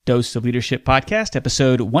Dose of Leadership Podcast,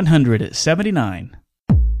 episode 179.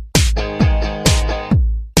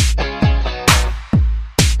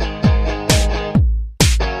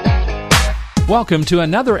 Welcome to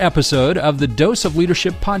another episode of the Dose of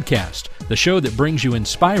Leadership Podcast, the show that brings you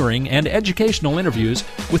inspiring and educational interviews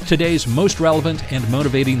with today's most relevant and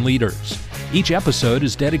motivating leaders. Each episode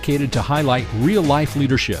is dedicated to highlight real-life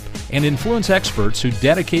leadership and influence experts who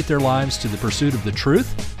dedicate their lives to the pursuit of the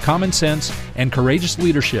truth, common sense, and courageous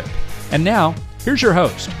leadership. And now, here's your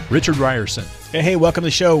host, Richard Ryerson. Hey, welcome to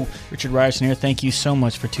the show. Richard Ryerson here. Thank you so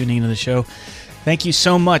much for tuning into the show. Thank you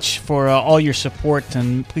so much for all your support,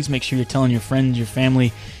 and please make sure you're telling your friends, your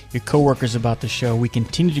family, your coworkers about the show. We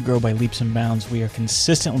continue to grow by leaps and bounds. We are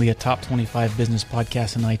consistently a top 25 business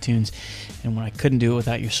podcast on iTunes, and I couldn't do it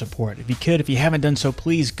without your support. If you haven't done so,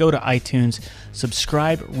 please go to iTunes,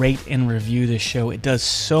 subscribe, rate, and review this show. It does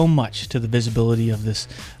so much to the visibility of this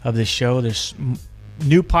show. There's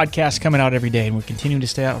new podcasts coming out every day, and we're continuing to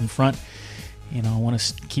stay out in front. You know, I want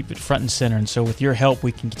to keep it front and center, and so with your help,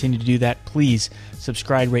 we can continue to do that. Please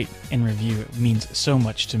subscribe, rate, and review. It means so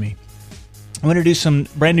much to me. I want to introduce some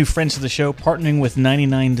brand new friends to the show, partnering with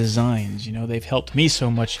 99 Designs. You know, they've helped me so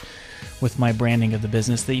much with my branding of the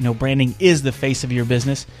business. That, you know, branding is the face of your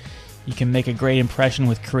business. You can make a great impression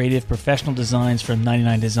with creative, professional designs from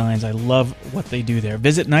 99 Designs. I love what they do there.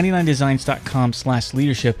 Visit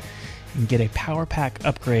 99designs.com/leadership and get a Power Pack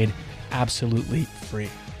upgrade absolutely free.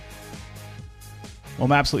 Well,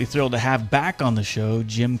 I'm absolutely thrilled to have back on the show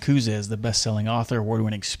Jim Kouzes, the best-selling author,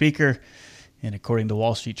 award-winning speaker, and according to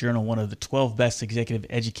Wall Street Journal, one of the 12 best executive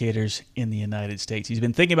educators in the United States. He's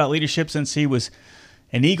been thinking about leadership since he was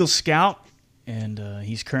an Eagle Scout, and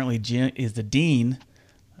he's currently is the Dean's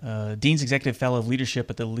Executive Fellow of Leadership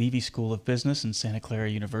at the Levy School of Business in Santa Clara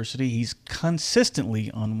University. He's consistently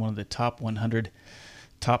on one of the top 100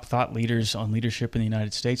 top thought leaders on leadership in the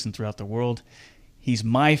United States and throughout the world. He's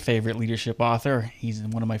my favorite leadership author. He's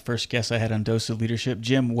one of my first guests I had on Dose of Leadership.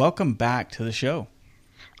 Jim, welcome back to the show.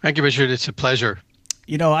 Thank you, Richard. It's a pleasure.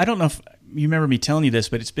 You know, I don't know if you remember me telling you this,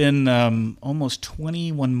 but it's been almost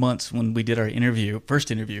 21 months when we did our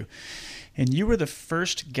first interview. And you were the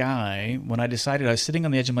first guy when I decided. I was sitting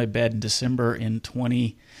on the edge of my bed in December in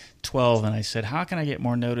 2012, and I said, how can I get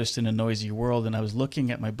more noticed in a noisy world? And I was looking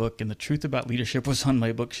at my book, and The Truth About Leadership was on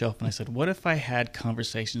my bookshelf. And I said, what if I had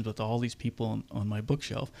conversations with all these people on my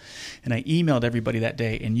bookshelf? And I emailed everybody that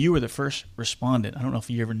day, and you were the first respondent. I don't know if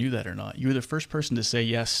you ever knew that or not. You were the first person to say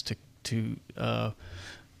yes to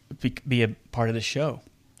be a part of the show.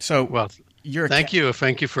 So, well, thank you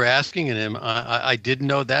for asking, and I didn't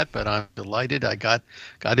know that, but I'm delighted I got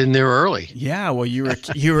in there early. Yeah, well, you were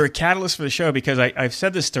a catalyst for the show, because I've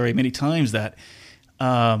said this story many times that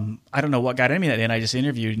I don't know what got in me that day, and I just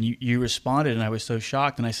interviewed, and you responded, and I was so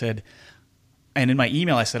shocked, and I said, and in my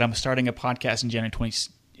email I said I'm starting a podcast in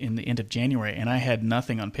the end of January, and I had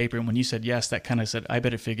nothing on paper. And when you said yes, that kind of said, I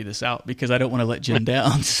better figure this out, because I don't want to let Jim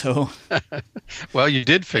down. So, well, you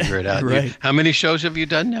did figure it out. Right. How many shows have you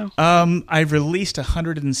done now? I've released at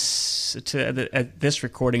this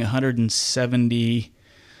recording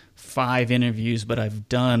 175 interviews, but I've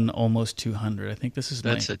done almost 200. I think this is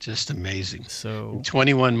just amazing. So in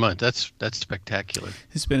 21 months, that's spectacular.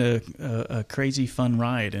 It's been a crazy fun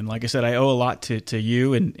ride, and like I said, I owe a lot to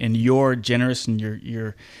you and your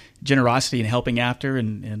your generosity in helping after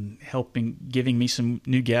and giving me some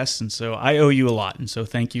new guests, and so I owe you a lot, and so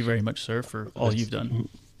thank you very much, sir, for all you've done.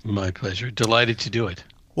 My pleasure. Delighted to do it.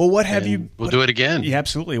 Well, we'll do it again. Yeah,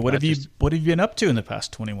 absolutely. What have you been up to in the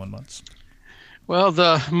past 21 months? Well,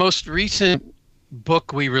 the most recent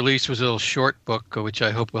book we released was a little short book, which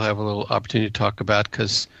I hope we'll have a little opportunity to talk about,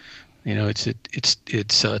 because, you know, it's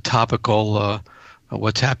topical.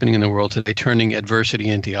 What's happening in the world today, turning adversity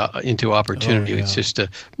into opportunity. Oh, yeah. It's just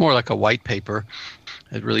more like a white paper.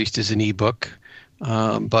 It released as an ebook,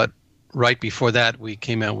 but right before that, we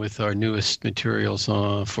came out with our newest materials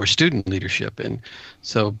for student leadership, and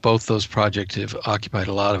so both those projects have occupied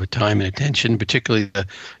a lot of time and attention. Particularly the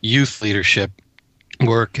youth leadership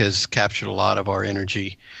work has captured a lot of our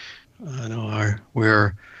energy.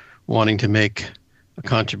 We're wanting to make a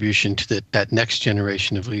contribution to that next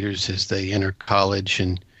generation of leaders as they enter college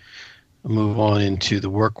and move on into the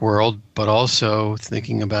work world, but also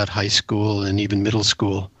thinking about high school and even middle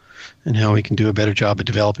school and how we can do a better job of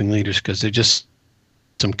developing leaders, because there are just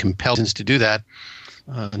some compulsions to do that,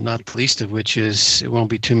 not the least of which is it won't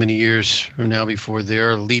be too many years from now before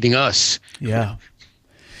they're leading us. Yeah.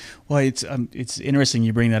 Well, it's interesting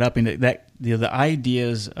you bring that up, and that the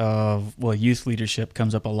ideas of youth leadership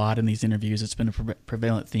comes up a lot in these interviews. It's been a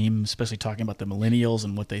prevalent theme, especially talking about the millennials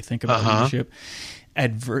and what they think about leadership.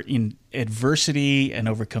 in adversity and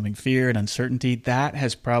overcoming fear and uncertainty, that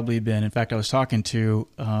has probably been, in fact, I was talking to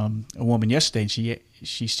a woman yesterday, and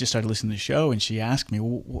she's just started listening to the show, and she asked me,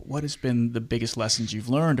 what has been the biggest lessons you've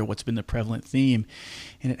learned, or what's been the prevalent theme?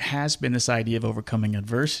 And it has been this idea of overcoming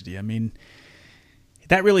adversity. I mean,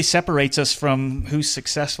 that really separates us from who's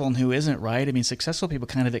successful and who isn't, right? I mean, successful people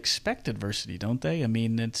kind of expect adversity, don't they? I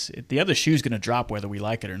mean, the other shoe's going to drop whether we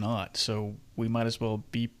like it or not, so we might as well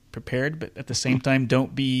be prepared, but at the same time,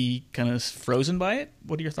 don't be kind of frozen by it.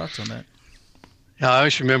 What are your thoughts on that? Yeah, I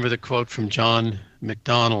always remember the quote from John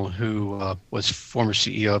McDonnell, who was former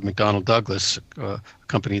CEO of McDonnell Douglas, a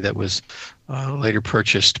company that was later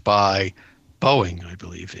purchased by Boeing, I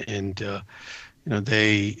believe. And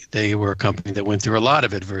they were a company that went through a lot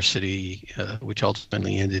of adversity, which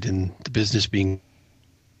ultimately ended in the business being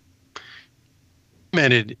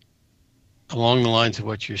implemented along the lines of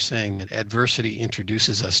what you're saying, that adversity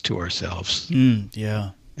introduces us to ourselves. Yeah.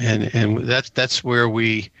 And that's where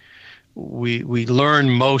we learn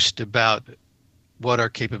most about what our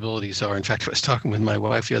capabilities are. In fact, I was talking with my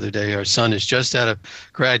wife the other day. Our son is just out of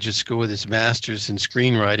graduate school with his master's in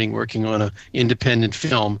screenwriting, working on an independent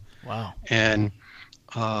film. Wow. And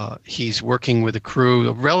he's working with a crew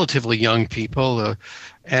of relatively young people,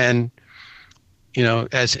 and you know,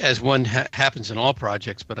 as one happens in all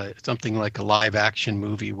projects, but something like a live action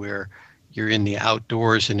movie where you're in the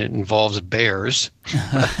outdoors and it involves bears,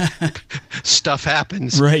 stuff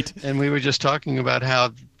happens. Right. And we were just talking about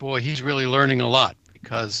how, boy, he's really learning a lot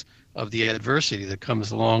because of the adversity that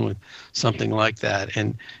comes along with something like that.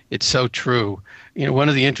 And it's so true. You know, one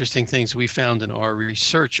of the interesting things we found in our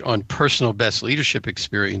research on personal best leadership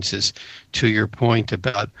experiences, to your point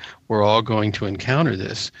about we're all going to encounter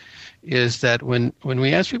this, is that when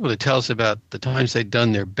we asked people to tell us about the times they'd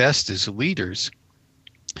done their best as leaders,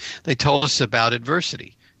 they told us about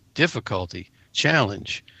adversity, difficulty,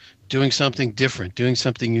 challenge, doing something different, doing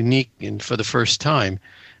something unique and for the first time.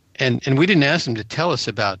 And we didn't ask them to tell us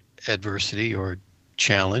about adversity or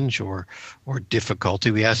challenge or difficulty.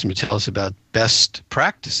 We asked them to tell us about best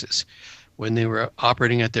practices when they were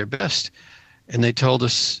operating at their best. And they told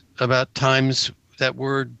us about times that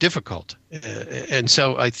were difficult. And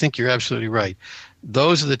so I think you're absolutely right.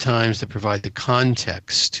 Those are the times that provide the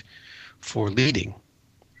context for leading.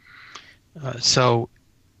 So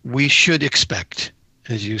we should expect,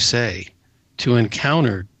 as you say, to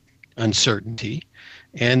encounter uncertainty.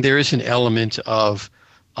 And there is an element of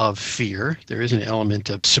fear. There is an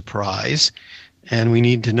element of surprise. And we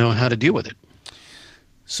need to know how to deal with it.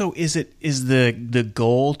 So is the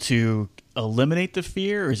goal to eliminate the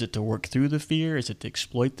fear, or is it to work through the fear? Is it to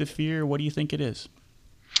exploit the fear? What do you think it is?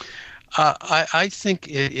 I think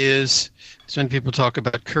it is, when people talk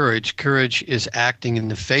about courage, courage is acting in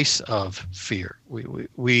the face of fear.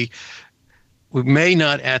 We may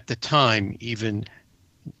not at the time even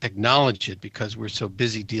acknowledge it because we're so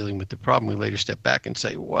busy dealing with the problem. We later step back and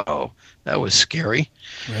say, whoa, that was scary.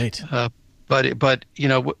 Right. But you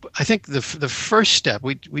know, I think the first step,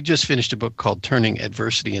 we just finished a book called Turning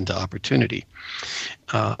Adversity into Opportunity,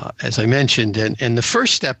 as I mentioned, and the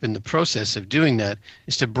first step in the process of doing that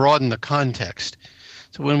is to broaden the context.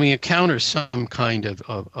 So when we encounter some kind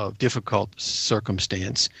of difficult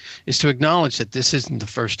circumstance, is to acknowledge that this isn't the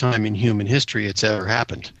first time in human history it's ever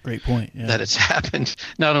happened. Great point. Yeah. That it's happened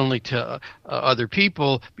not only to other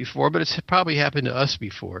people before, but it's probably happened to us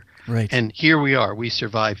before. Right. And here we are. We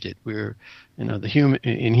survived it. We're, you know,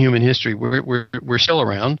 in human history, we're still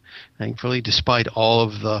around, thankfully, despite all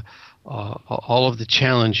of the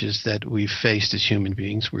challenges that we've faced as human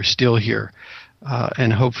beings. We're still here.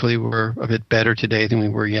 And hopefully we're a bit better today than we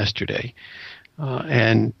were yesterday.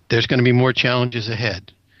 And there's going to be more challenges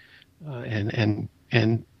ahead. And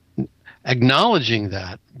acknowledging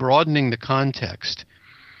that, broadening the context,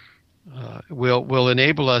 will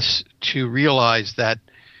enable us to realize that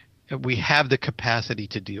we have the capacity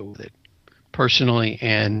to deal with it, personally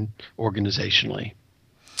and organizationally.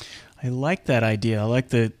 I like that idea. I like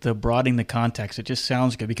the broadening the context. It just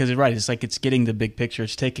sounds good because, right, it's like it's getting the big picture.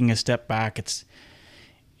 It's taking a step back.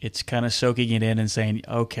 It's kind of soaking it in and saying,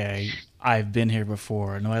 okay, I've been here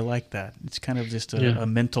before. No, I like that. It's kind of just a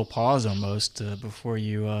mental pause almost before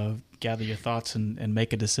you gather your thoughts and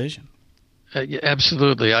make a decision. Yeah,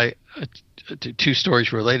 absolutely. Two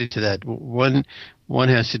stories related to that. One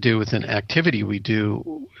has to do with an activity we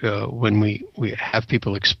do when we have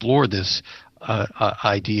people explore this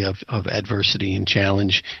idea of adversity and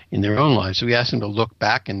challenge in their own lives. So we ask them to look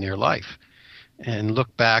back in their life and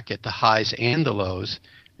look back at the highs and the lows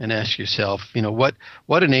and ask yourself,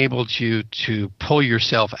 what enabled you to pull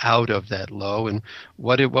yourself out of that low, and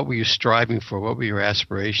what were you striving for? What were your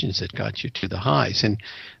aspirations that got you to the highs? And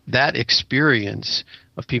that experience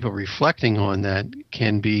of people reflecting on that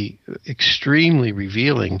can be extremely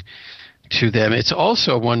revealing to them. It's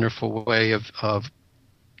also a wonderful way of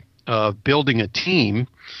building a team,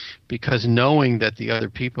 because knowing that the other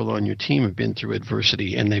people on your team have been through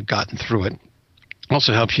adversity and they've gotten through it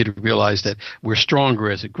also helps you to realize that we're stronger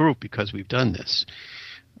as a group because we've done this.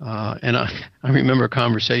 And I remember a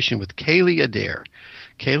conversation with Kaylee Adair.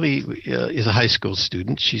 Kaylee is a high school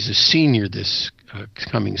student. She's a senior this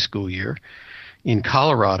coming school year in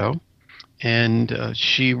Colorado. And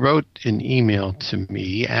she wrote an email to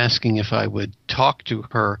me asking if I would talk to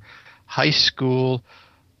her high school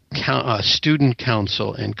student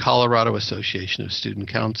council and Colorado Association of Student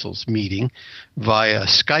Councils meeting via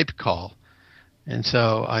Skype call. And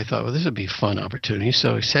so I thought, well, this would be a fun opportunity.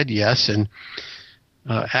 So I said yes. And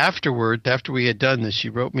after we had done this, she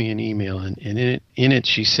wrote me an email. And in it,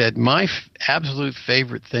 she said, my absolute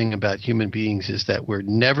favorite thing about human beings is that we're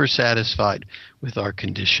never satisfied with our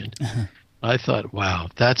condition. I thought, wow,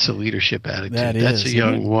 that's a leadership attitude. That's a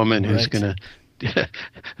young woman who's going to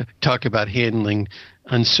talk about handling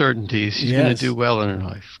uncertainties. She's going to do well in her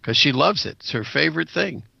life because she loves it. It's her favorite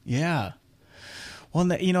thing. Yeah. Well,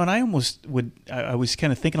 and I almost would. I was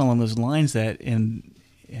kind of thinking along those lines who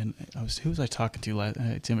was I talking to?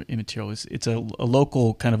 It's immaterial. It's a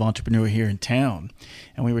local kind of entrepreneur here in town,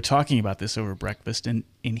 and we were talking about this over breakfast, and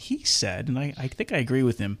he said, and I think I agree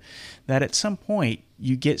with him, that at some point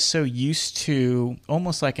you get so used to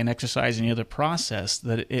almost like an exercise in any other process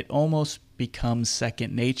that it almost becomes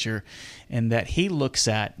second nature, and that he looks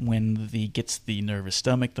at when he gets the nervous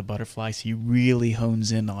stomach, the butterflies, he really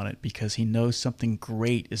hones in on it because he knows something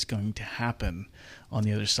great is going to happen on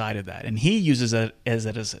the other side of that. And he uses it as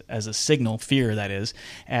a signal, fear that is,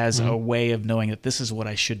 as a way of knowing that this is what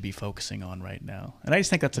I should be focusing on right now. And I just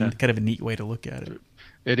think that's kind of a neat way to look at it.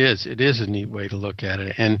 It is a neat way to look at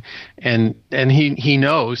it, and he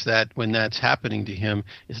knows that when that's happening to him,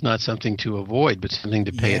 it's not something to avoid, but something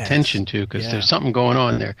to pay attention to, because there's something going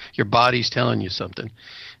on there. Your body's telling you something,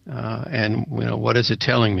 and what is it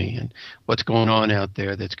telling me, and what's going on out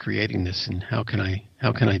there that's creating this, and how can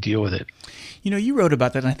I deal with it? You wrote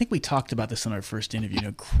about that, and I think we talked about this in our first interview.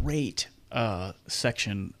 A great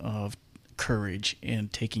section of courage in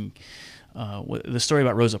taking. The story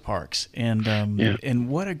about Rosa Parks, and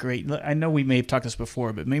what a great. I know we may have talked this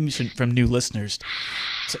before, but maybe from new listeners,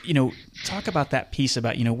 talk about that piece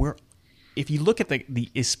about if you look at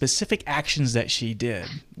the specific actions that she did,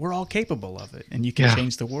 we're all capable of it, and you can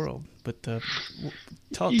change the world. But talk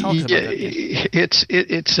about that.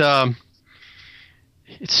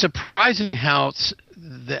 It's surprising how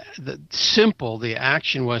the simple the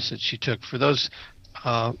action was that she took. For those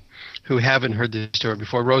who haven't heard this story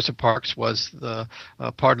before, Rosa Parks was the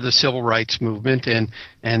part of the civil rights movement,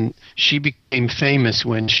 and she became famous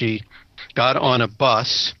when she got on a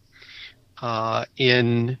bus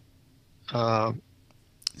in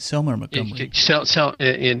Selma, Montgomery,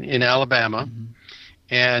 in Alabama,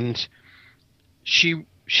 and she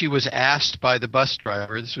was asked by the bus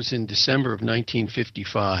driver. This was in December of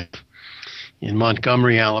 1955 in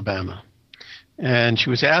Montgomery, Alabama, and she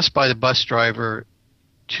was asked by the bus driver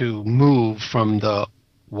to move from the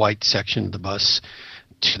white section of the bus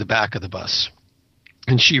to the back of the bus.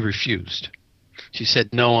 And she refused. She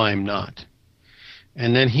said, "No, I'm not."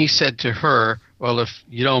 And then he said to her, "Well, if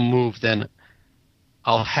you don't move, then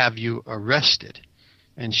I'll have you arrested."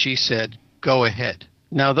 And she said, "Go ahead."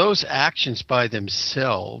 Now, those actions by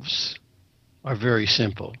themselves are very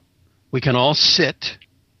simple. We can all sit,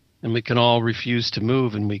 and we can all refuse to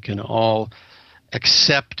move, and we can all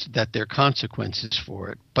accept that there are consequences for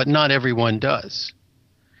it, but not everyone does.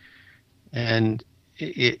 And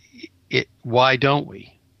why don't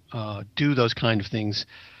we do those kind of things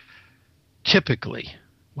typically?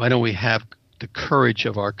 Why don't we have the courage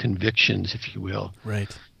of our convictions, if you will?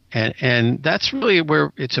 Right. And that's really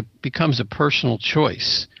where becomes a personal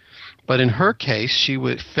choice. But in her case, she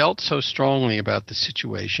felt so strongly about the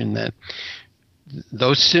situation that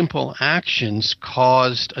those simple actions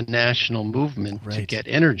caused a national movement to get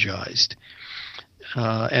energized.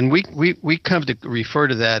 And we come to refer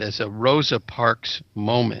to that as a Rosa Parks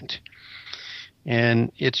moment.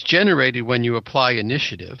 And it's generated when you apply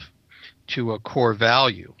initiative to a core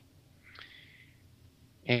value.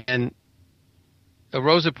 And a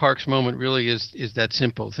Rosa Parks moment really is that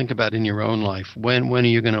simple. Think about in your own life. When are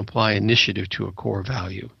you going to apply initiative to a core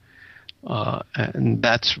value? And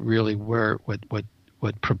that's really where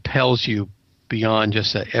what propels you beyond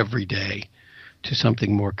just an everyday to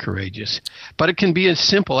something more courageous. But it can be a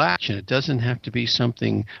simple action. It doesn't have to be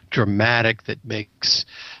something dramatic that makes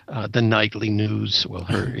the nightly news. Well,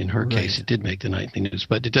 in her right. case, it did make the nightly news,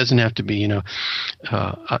 but it doesn't have to be,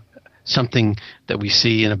 something that we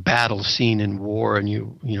see in a battle scene in war, and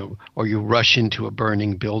or you rush into a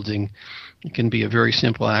burning building. It can be a very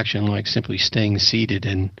simple action, like simply staying seated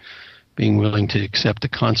and being willing to accept the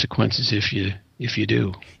consequences if you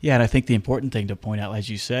do. Yeah, and I think the important thing to point out, as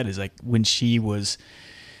you said, is like when she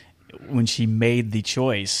made the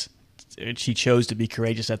choice, she chose to be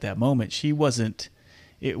courageous at that moment.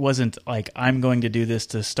 It wasn't like, I'm going to do this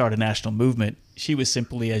to start a national movement. She was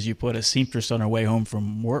simply, as you put, a seamstress on her way home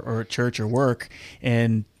from work or church or work,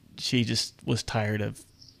 and she just was tired of,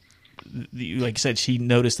 like I said, she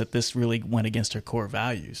noticed that this really went against her core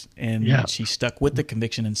values, and she stuck with the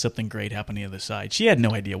conviction, and something great happened on the other side. She had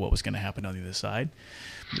no idea what was going to happen on the other side,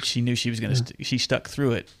 but she knew she was going to. She stuck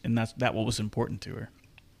through it, and that what was important to her.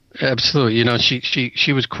 Absolutely.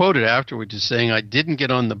 She was quoted afterwards as saying, "I didn't get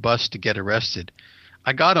on the bus to get arrested.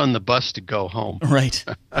 I got on the bus to go home." Right.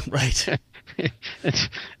 Right.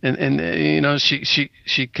 and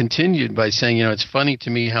she continued by saying, it's funny to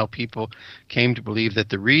me how people came to believe that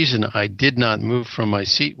the reason I did not move from my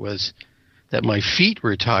seat was that my feet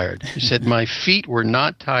were tired. She said, my feet were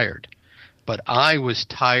not tired, but I was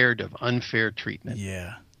tired of unfair treatment.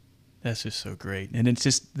 Yeah. That's just so great. And it's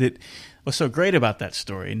just that what's so great about that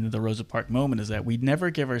story and the Rosa Parks moment is that we never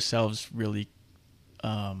give ourselves really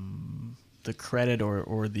the credit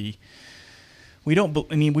or the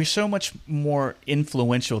we're so much more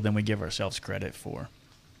influential than we give ourselves credit for.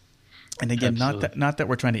 And again, not that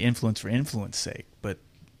we're trying to influence for influence sake, but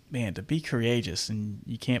man, to be courageous, and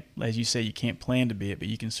you can't, as you say, you can't plan to be it, but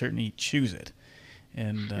you can certainly choose it.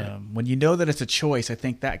 And when you know that it's a choice, I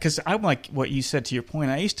think that, because I'm like what you said to your point,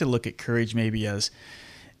 I used to look at courage maybe as,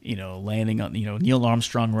 landing on, Neil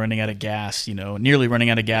Armstrong running out of gas, nearly running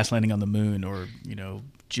out of gas, landing on the moon, or,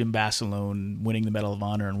 Jim Basilone winning the Medal of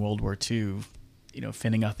Honor in World War II,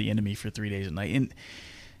 fending off the enemy for 3 days a night.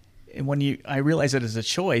 And when I realize that as a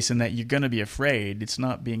choice and that you're going to be afraid, it's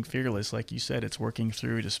not being fearless, like you said, it's working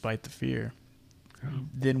through despite the fear,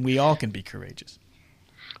 then we all can be courageous.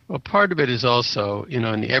 Well, part of it is also, in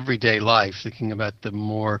the everyday life, thinking about the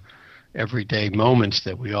more everyday moments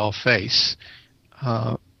that we all face.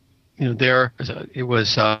 It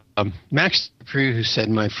was Max Dupree who said,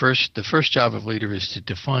 the first job of leader is to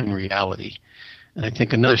define reality. And I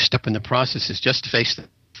think another step in the process is just to face the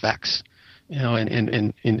facts.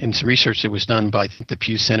 And in some research that was done by the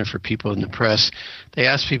Pew Center for People in the Press, they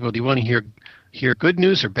asked people, do you want to hear good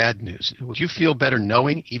news or bad news? Would you feel better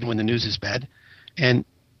knowing even when the news is bad? And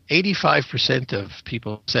 85% of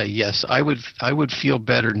people say, yes, I would feel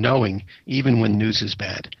better knowing even when news is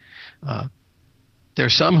bad. There are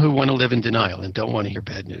some who want to live in denial and don't want to hear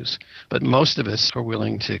bad news. But most of us are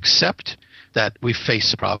willing to accept that we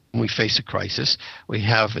face a problem, we face a crisis, we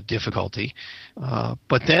have a difficulty.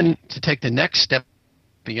 But then to take the next step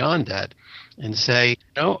beyond that and say,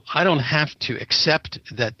 I don't have to accept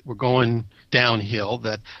that we're going downhill,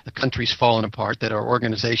 that the country's fallen apart, that our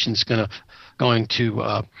organization's going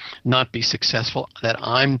to not be successful, that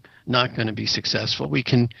I'm not going to be successful. We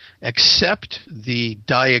can accept the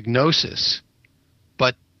diagnosis,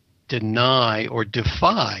 but deny or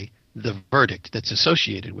defy the verdict that's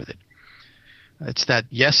associated with it. It's that,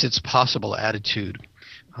 yes, it's possible attitude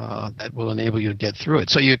that will enable you to get through it.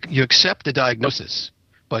 So you accept the diagnosis,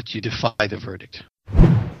 but you defy the verdict.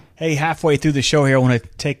 Hey, halfway through the show here, I want to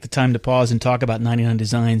take the time to pause and talk about 99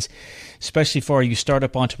 Designs, especially for you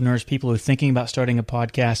startup entrepreneurs, people who are thinking about starting a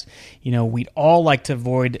podcast. We'd all like to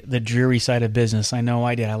avoid the dreary side of business. I know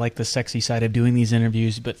I did. I like the sexy side of doing these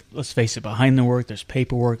interviews, but let's face it, behind the work, there's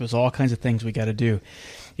paperwork, there's all kinds of things we got to do.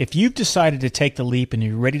 If you've decided to take the leap and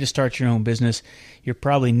you're ready to start your own business, you're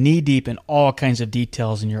probably knee-deep in all kinds of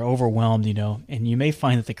details and you're overwhelmed, and you may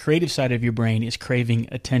find that the creative side of your brain is craving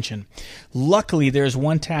attention. Luckily, there's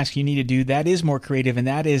one task you need to do that is more creative, and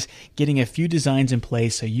that is getting a few designs in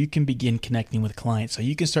place so you can begin connecting with clients, so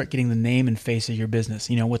you can start getting the name and face of your business.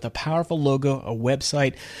 With a powerful logo, a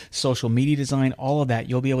website, social media design, all of that,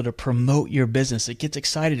 you'll be able to promote your business. It gets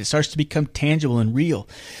excited. It starts to become tangible and real,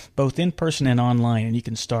 both in person and online, and you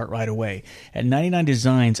can start right away. At 99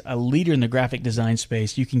 Designs, a leader in the graphic design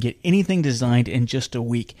space, you can get anything designed in just a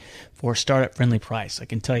week for a startup-friendly price. I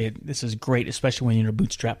can tell you this is great, especially when you're in a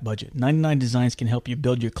bootstrap budget. 99 Designs can help you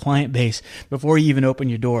build your client base before you even open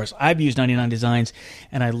your doors. I've used 99 Designs,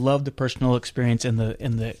 and I love the personal experience and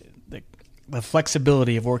the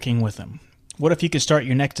flexibility of working with them. What if you could start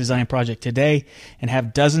your next design project today and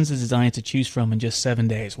have dozens of designs to choose from in just 7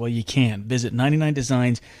 days? Well, you can. Visit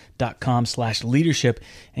 99designs.com/leadership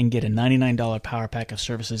and get a $99 power pack of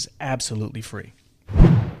services absolutely free.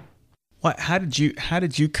 How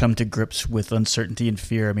did you come to grips with uncertainty and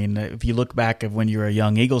fear? I mean, if you look back of when you were a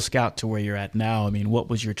young Eagle Scout to where you're at now, I mean, what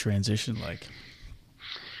was your transition like?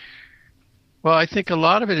 Well, I think a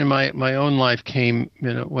lot of it in my own life came,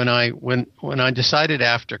 when I decided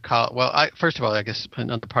after college. Well, first of all, I guess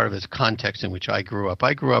another part of it is context in which I grew up.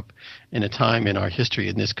 I grew up in a time in our history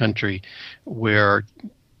in this country where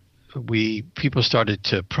people started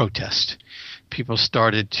to protest. People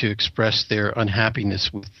started to express their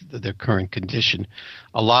unhappiness with their current condition.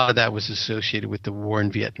 A lot of that was associated with the war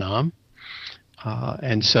in Vietnam.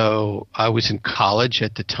 And so I was in college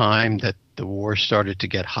at the time that the war started to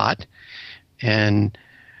get hot. And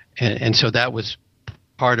so that was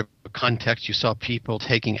part of the context. You saw people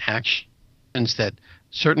taking actions that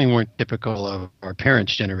certainly weren't typical of our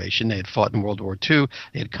parents' generation. They had fought in World War II.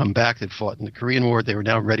 They had come back. They'd fought in the Korean War. They were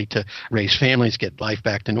now ready to raise families, get life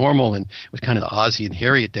back to normal. And it was kind of the Ozzie and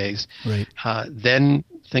Harriet days. Right. Then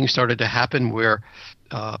things started to happen where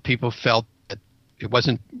people felt that it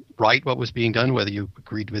wasn't right what was being done, whether you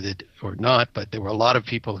agreed with it or not. But there were a lot of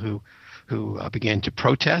people who began to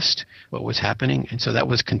protest what was happening. And so that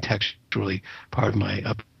was contextually part of my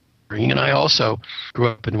upbringing. And I also grew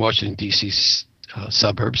up in Washington, D.C.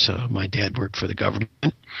 Suburbs. My dad worked for the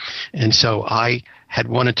government. And so I had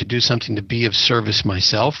wanted to do something to be of service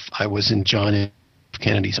myself. I was in John F.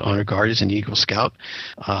 Kennedy's Honor Guard as an Eagle Scout.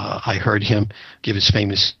 I heard him give his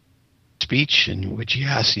famous speech in which he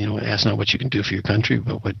asked, ask not what you can do for your country,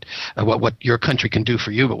 but what your country can do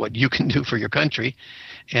for you, but what you can do for your country.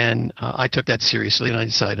 And I took that seriously, and I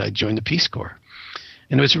decided I'd join the Peace Corps.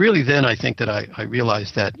 And it was really then, I think, that I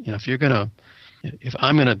realized that if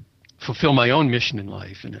I'm going to fulfill my own mission in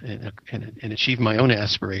life and achieve my own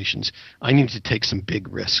aspirations, I needed to take some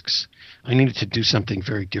big risks. I needed to do something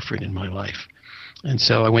very different in my life. And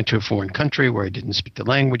so I went to a foreign country where I didn't speak the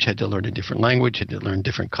language, had to learn a different language, had to learn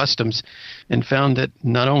different customs, and found that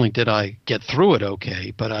not only did I get through it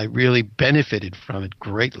okay, but I really benefited from it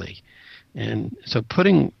greatly. And so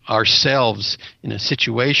putting ourselves in a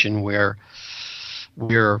situation where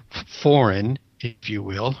we're foreign, if you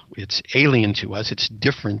will, it's alien to us, it's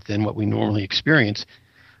different than what we normally experience,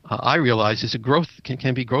 I realize is a growth,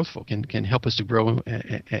 can be growthful, can help us to grow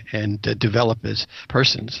and develop as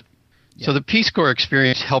persons. Yeah. So the Peace Corps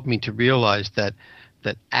experience helped me to realize that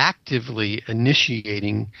actively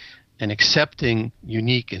initiating and accepting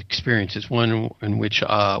unique experiences, one in which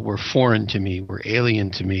were foreign to me, were alien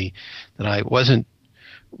to me, that I wasn't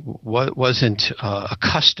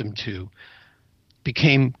accustomed to,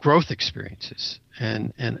 became growth experiences.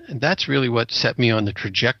 And that's really what set me on the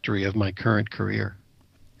trajectory of my current career.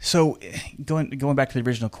 So going back to the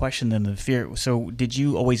original question then, the fear, so did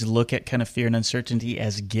you always look at kind of fear and uncertainty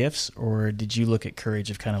as gifts, or did you look at courage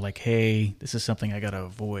of kind of like, hey, this is something I got to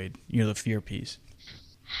avoid, the fear piece?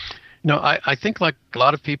 No, I think like a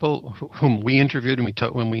lot of people whom we interviewed and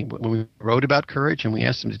when we wrote about courage and we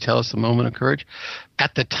asked them to tell us the moment of courage,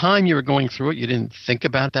 at the time you were going through it, you didn't think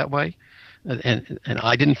about it that way. And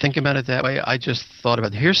I didn't think about it that way. I just thought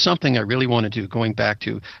about, here's something I really want to do, going back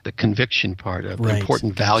to the conviction part of the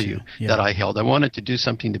important value that I held. I wanted to do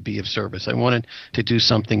something to be of service. I wanted to do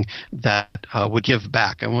something that would give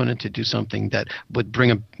back. I wanted to do something that would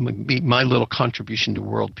bring my little contribution to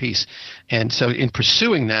world peace. And so in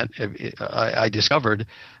pursuing that, I discovered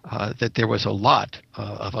that there was a lot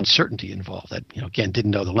of uncertainty involved. That, again, didn't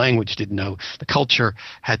know the language, didn't know the culture,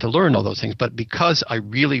 had to learn all those things. But because I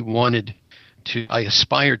really I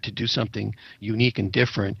aspired to do something unique and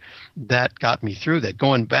different, that got me through that.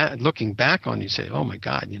 Looking back on it, you say, oh my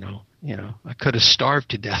God, I could have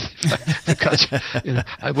starved to death because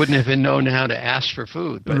I wouldn't have been known how to ask for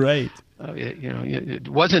food. But, right. It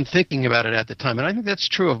wasn't thinking about it at the time. And I think that's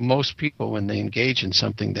true of most people when they engage in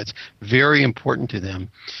something that's very important to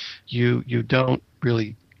them. You don't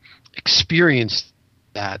really experience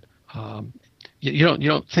that. You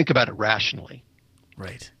don't think about it rationally.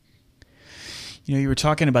 Right. You were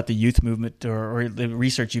talking about the youth movement or the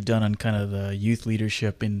research you've done on kind of the youth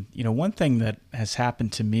leadership. And, one thing that has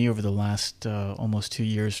happened to me over the last almost 2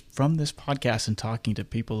 years from this podcast and talking to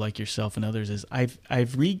people like yourself and others is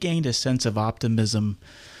I've regained a sense of optimism,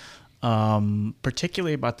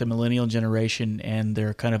 particularly about the millennial generation and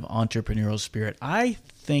their kind of entrepreneurial spirit. I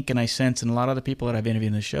think and I sense, and a lot of the people that I've interviewed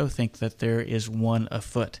in the show think that there is one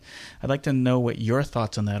afoot. I'd like to know what your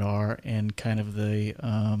thoughts on that are and kind of the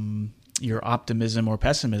your optimism or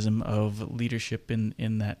pessimism of leadership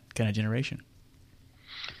in that kind of generation.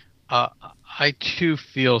 I too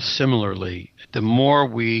feel similarly. The more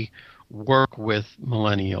we work with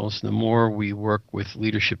millennials, the more we work with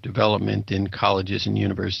leadership development in colleges and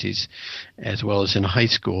universities, as well as in high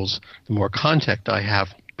schools, the more contact I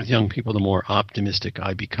have with young people, the more optimistic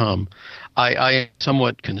I become. I am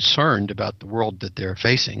somewhat concerned about the world that they're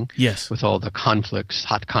facing. Yes. With all the conflicts,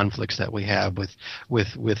 hot conflicts that we have with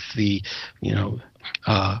the,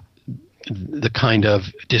 the kind of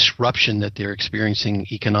disruption that they're experiencing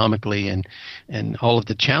economically and all of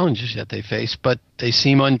the challenges that they face, but they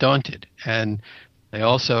seem undaunted. And they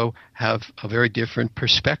also have a very different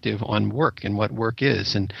perspective on work and what work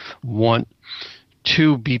is, and want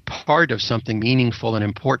to be part of something meaningful and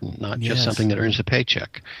important, not just something that earns a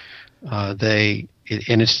paycheck. And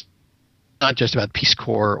it's not just about Peace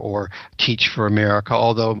Corps or Teach for America,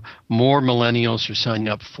 although more millennials are signing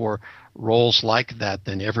up for roles like that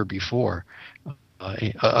than ever before.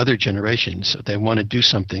 Other generations, they want to do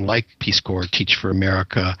something like Peace Corps, Teach for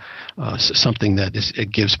America, something that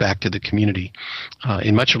it gives back to the community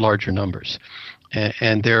in much larger numbers.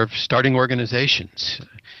 And they're starting organizations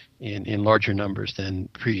in larger numbers than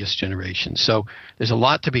previous generations. So there's a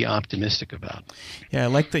lot to be optimistic about. Yeah, I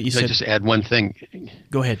like that you said. Just add one thing.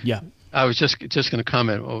 Go ahead. Yeah. I was just going to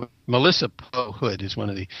comment. Well, Melissa Poe Hood is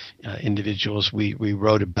one of the individuals we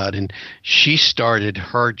wrote about, and she started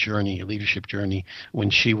her leadership journey,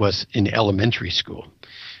 when she was in elementary school.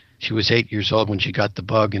 She was 8 years old when she got the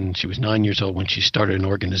bug, and she was 9 years old when she started an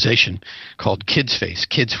organization called Kids Face,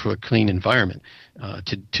 Kids for a Clean Environment,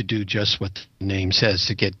 to do just what the name says,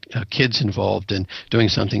 to get kids involved in doing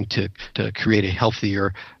something to create a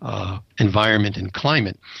healthier environment and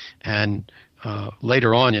climate. And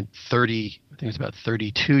later on, at 30, I think it was about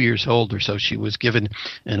 32 years old or so, she was given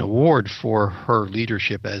an award for her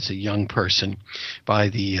leadership as a young person by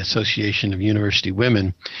the Association of University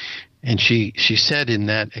Women. And she said in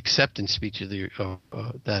that acceptance speech of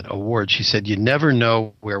that award, she said, "You never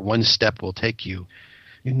know where one step will take you.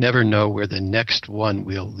 You never know where the next one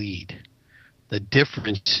will lead. The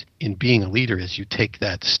difference in being a leader is you take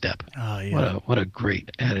that step." Oh, yeah. What a great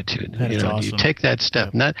attitude. That's awesome. You take that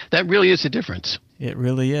step. Yep. And that really is a difference. It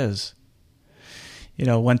really is.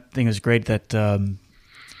 One thing is great that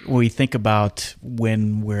we think about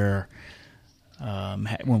when we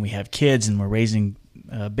have kids and we're raising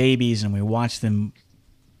babies and we watch them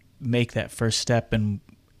make that first step, and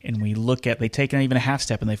we look at, they take not even a half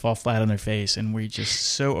step and they fall flat on their face, and we're just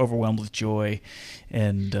so overwhelmed with joy,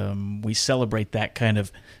 and we celebrate that kind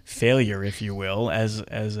of failure, if you will, as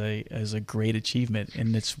a great achievement.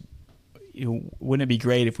 And wouldn't it be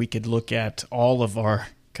great if we could look at all of our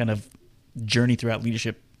kind of journey throughout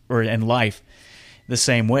leadership and life the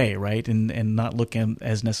same way, right? And not look at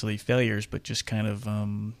as necessarily failures, but just kind of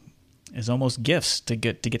as almost gifts to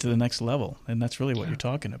get to the next level. And that's really what you're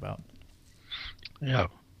talking about. Yeah,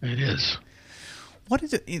 it is. What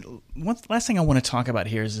is it? One last thing I want to talk about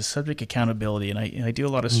here is the subject accountability, and I do a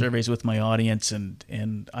lot of surveys with my audience,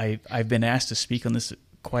 and I've been asked to speak on this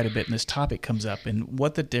quite a bit, and this topic comes up, and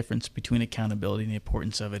what the difference between accountability and the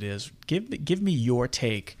importance of it is. Give me your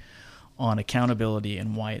take on accountability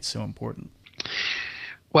and why it's so important.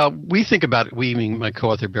 Well, we think about it, meaning my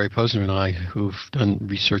co-author Barry Posner and I, who've done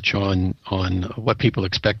research on what people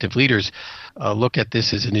expect of leaders, look at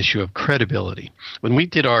this as an issue of credibility. When we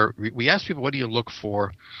asked people, what do you look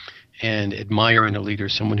for and admire in a leader,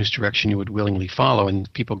 someone whose direction you would willingly follow,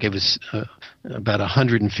 and people gave us about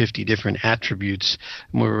 150 different attributes,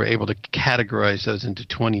 and we were able to categorize those into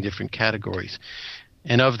 20 different categories.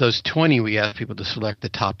 And of those 20, we asked people to select the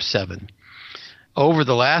top 7. Over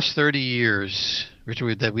the last 30 years,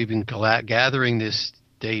 Richard, that we've been gathering this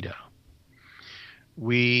data,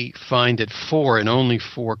 we find that 4 and only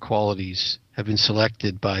 4 qualities have been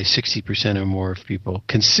selected by 60% or more of people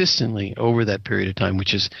consistently over that period of time,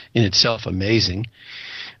 which is in itself amazing.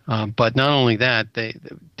 But not only that, they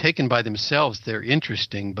taken by themselves, they're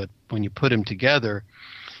interesting, but when you put them together,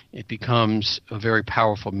 it becomes a very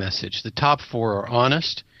powerful message. The top 4 are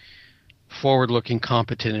honest, forward-looking,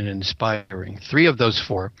 competent, and inspiring. 3 of those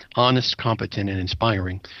 4, honest, competent, and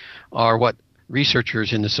inspiring, are what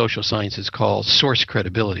researchers in the social sciences call source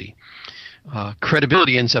credibility.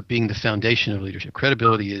 Credibility ends up being the foundation of leadership.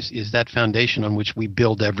 Credibility is that foundation on which we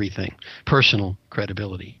build everything, personal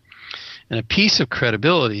credibility. And a piece of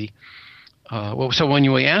credibility, so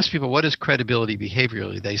when we ask people, what is credibility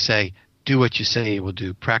behaviorally, they say, do what you say you will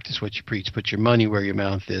do, practice what you preach, put your money where your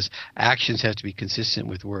mouth is, actions have to be consistent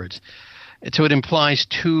with words. And so it implies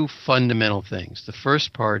 2 fundamental things. The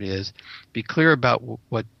first part is be clear about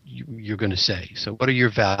what you're going to say. So what are your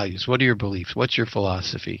values? What are your beliefs? What's your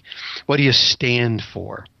philosophy? What do you stand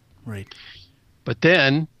for? Right. But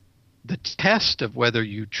then the test of whether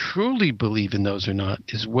you truly believe in those or not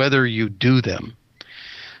is whether you do them.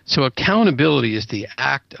 So accountability is the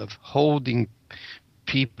act of holding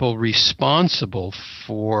people responsible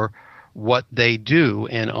for what they do,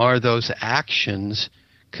 and are those actions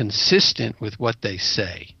consistent with what they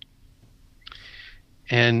say.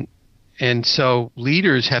 And so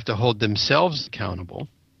leaders have to hold themselves accountable,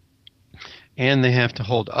 and they have to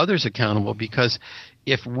hold others accountable, because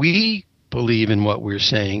if we believe in what we're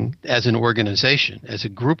saying as an organization, as a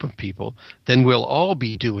group of people, then we'll all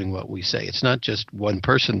be doing what we say. It's not just one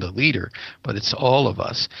person, the leader, but it's all of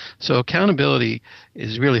us. So accountability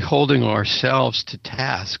is really holding ourselves to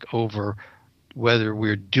task over whether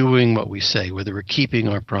we're doing what we say, whether we're keeping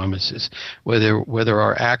our promises, whether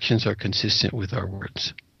our actions are consistent with our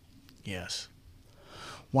words. Yes.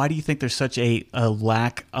 Why do you think there's such a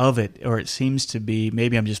lack of it, or it seems to be?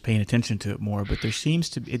 Maybe I'm just paying attention to it more, but it seems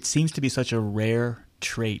to be such a rare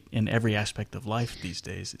trait in every aspect of life these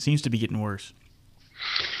days. It seems to be getting worse.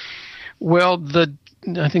 Well,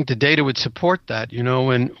 I think the data would support that. You know,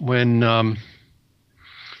 when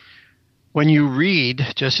you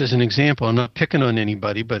read, just as an example, I'm not picking on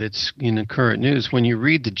anybody, but it's in the current news, when you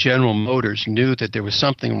read that General Motors knew that there was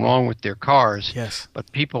something wrong with their cars, yes,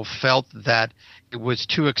 but people felt that it was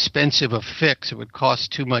too expensive a fix, it would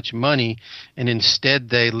cost too much money, and instead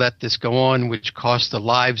they let this go on, which cost the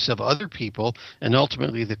lives of other people and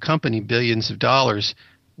ultimately the company billions of dollars.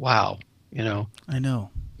 Wow, you know. I know.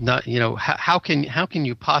 Not, you know, how can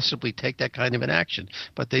you possibly take that kind of an action?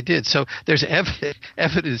 But they did. So there's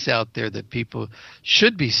evidence out there that people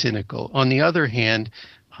should be cynical. On the other hand,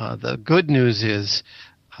 the good news is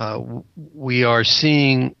we are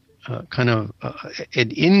seeing kind of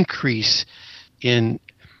an increase in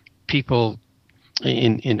people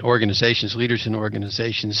in organizations, leaders in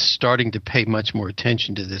organizations, starting to pay much more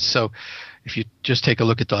attention to this. So if you just take a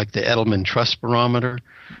look at the Edelman Trust Barometer,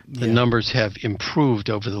 the numbers have improved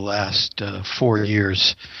over the last 4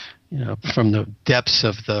 years. You know, from the depths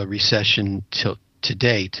of the recession to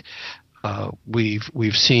date,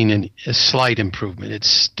 we've seen a slight improvement. It's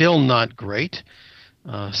still not great.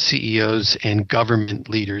 CEOs and government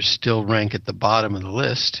leaders still rank at the bottom of the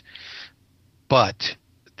list, but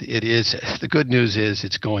it is, the good news is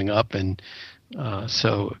it's going up, and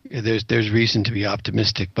so there's reason to be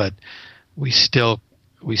optimistic, but we still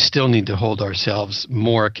need to hold ourselves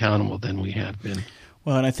more accountable than we have been.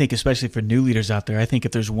 Well, and I think especially for new leaders out there, I think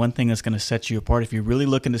if there's one thing that's going to set you apart, if you're really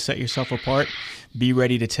looking to set yourself apart, be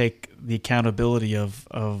ready to take the accountability of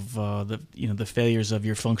the failures of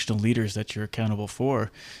your functional leaders that you're accountable for.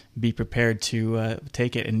 Be prepared to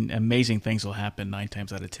take it, and amazing things will happen 9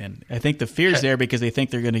 times out of 10. I think the fear's there because they think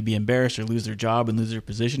they're going to be embarrassed or lose their job and lose their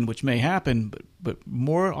position, which may happen, but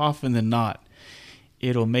more often than not,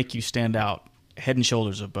 it'll make you stand out head and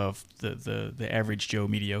shoulders above the average Joe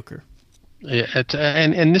mediocre. Yeah,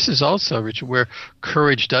 and this is also, Richard, where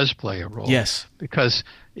courage does play a role. Yes. Because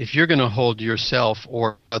if you're going to hold yourself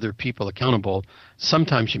or other people accountable,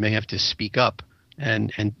 sometimes you may have to speak up,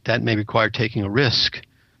 and that may require taking a risk.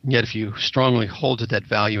 And yet if you strongly hold to that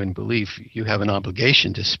value and belief, you have an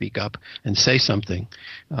obligation to speak up and say something.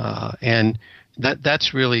 And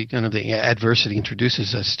that's really kind of the adversity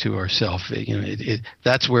introduces us to ourselves. You know,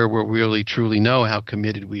 that's where we'll really truly know how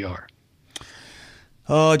committed we are.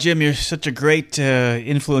 Oh, Jim, you're such a great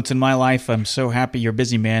influence in my life. I'm so happy you're a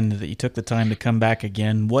busy man that you took the time to come back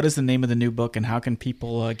again. What is the name of the new book, and how can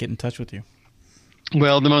people get in touch with you?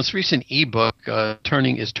 Well, the most recent ebook,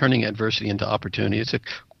 Turning Adversity into Opportunity. It's a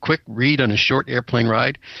quick read on a short airplane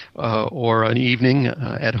ride or an evening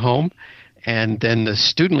at home. And then the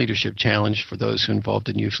Student Leadership Challenge for those who are involved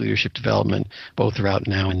in youth leadership development. Both are out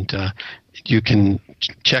now. And you can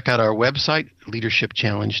check out our website,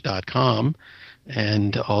 leadershipchallenge.com.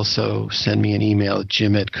 And also send me an email at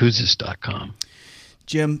jim@kouzes.com.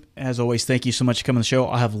 Jim, as always, thank you so much for coming on the show.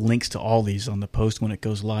 I'll have links to all these on the post when it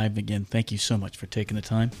goes live. Again, thank you so much for taking the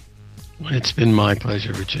time. It's been my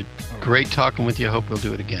pleasure, Richard. Great talking with you. I hope we'll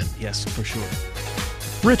do it again. Yes, for sure.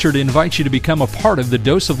 Richard invites you to become a part of the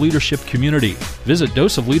Dose of Leadership community. Visit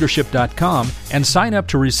doseofleadership.com and sign up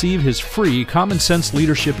to receive his free Common Sense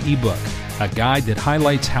Leadership ebook, a guide that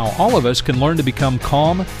highlights how all of us can learn to become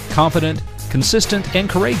calm, confident, consistent, and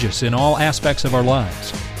courageous in all aspects of our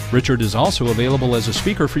lives. Richard is also available as a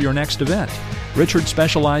speaker for your next event. Richard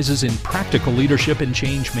specializes in practical leadership and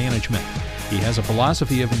change management. He has a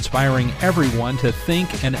philosophy of inspiring everyone to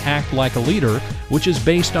think and act like a leader, which is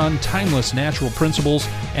based on timeless natural principles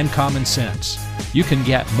and common sense. You can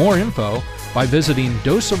get more info by visiting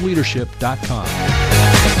doseofleadership.com.